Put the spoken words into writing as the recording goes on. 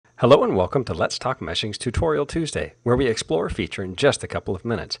Hello and welcome to Let's Talk Meshing's Tutorial Tuesday, where we explore a feature in just a couple of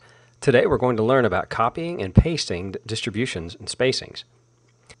minutes. Today we're going to learn about copying and pasting distributions and spacings.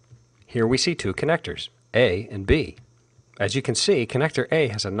 Here we see two connectors, A and B. As you can see, connector A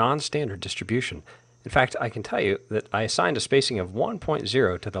has a non-standard distribution. In fact, I can tell you that I assigned a spacing of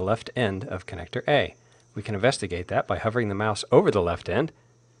 1.0 to the left end of connector A. We can investigate that by hovering the mouse over the left end.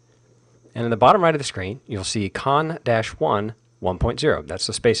 And in the bottom right of the screen, you'll see con-1 1.0. That's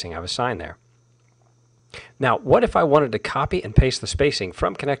the spacing I've assigned there. Now, what if I wanted to copy and paste the spacing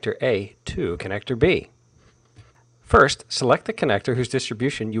from connector A to connector B? First, select the connector whose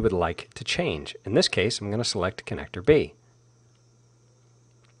distribution you would like to change. In this case, I'm going to select connector B.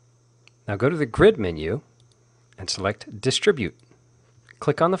 Now go to the Grid menu and select Distribute.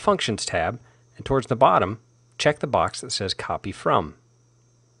 Click on the Functions tab, and towards the bottom, check the box that says Copy From.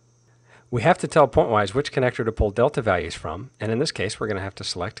 We have to tell Pointwise which connector to pull delta values from, and in this case we're going to have to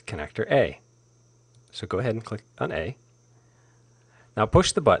select connector A. So go ahead and click on A. Now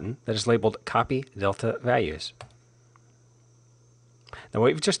push the button that is labeled Copy Delta Values. Now what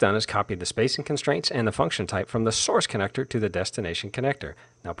we've just done is copied the spacing constraints and the function type from the source connector to the destination connector.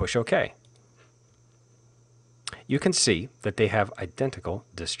 Now push OK. You can see that they have identical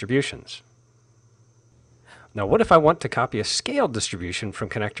distributions. Now what if I want to copy a scaled distribution from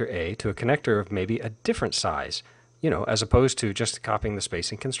connector A to a connector of maybe a different size, as opposed to just copying the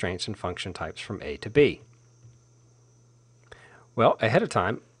spacing constraints and function types from A to B? Well, ahead of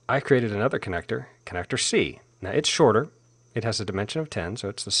time, I created another connector, connector C. Now it's shorter. It has a dimension of 10, so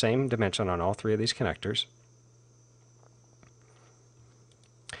it's the same dimension on all three of these connectors.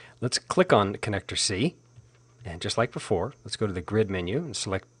 Let's click on connector C, and just like before, let's go to the Grid menu and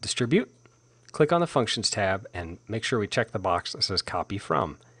select Distribute. Click on the Functions tab and make sure we check the box that says Copy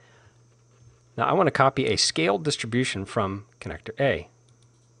From. Now I want to copy a scaled distribution from connector A.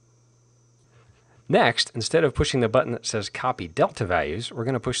 Next, instead of pushing the button that says Copy Delta Values, we're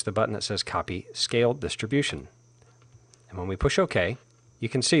going to push the button that says Copy Scaled Distribution. And when we push OK, you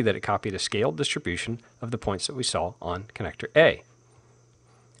can see that it copied a scaled distribution of the points that we saw on connector A.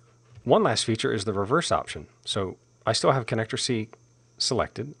 One last feature is the reverse option. So I still have connector C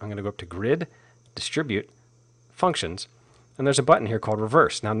selected. I'm going to go up to Grid, Distribute, Functions, and there's a button here called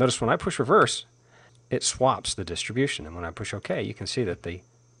Reverse. Now notice when I push Reverse, it swaps the distribution, and when I push OK, you can see that the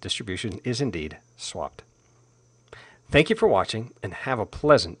distribution is indeed swapped. Thank you for watching, and have a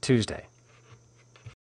pleasant Tuesday.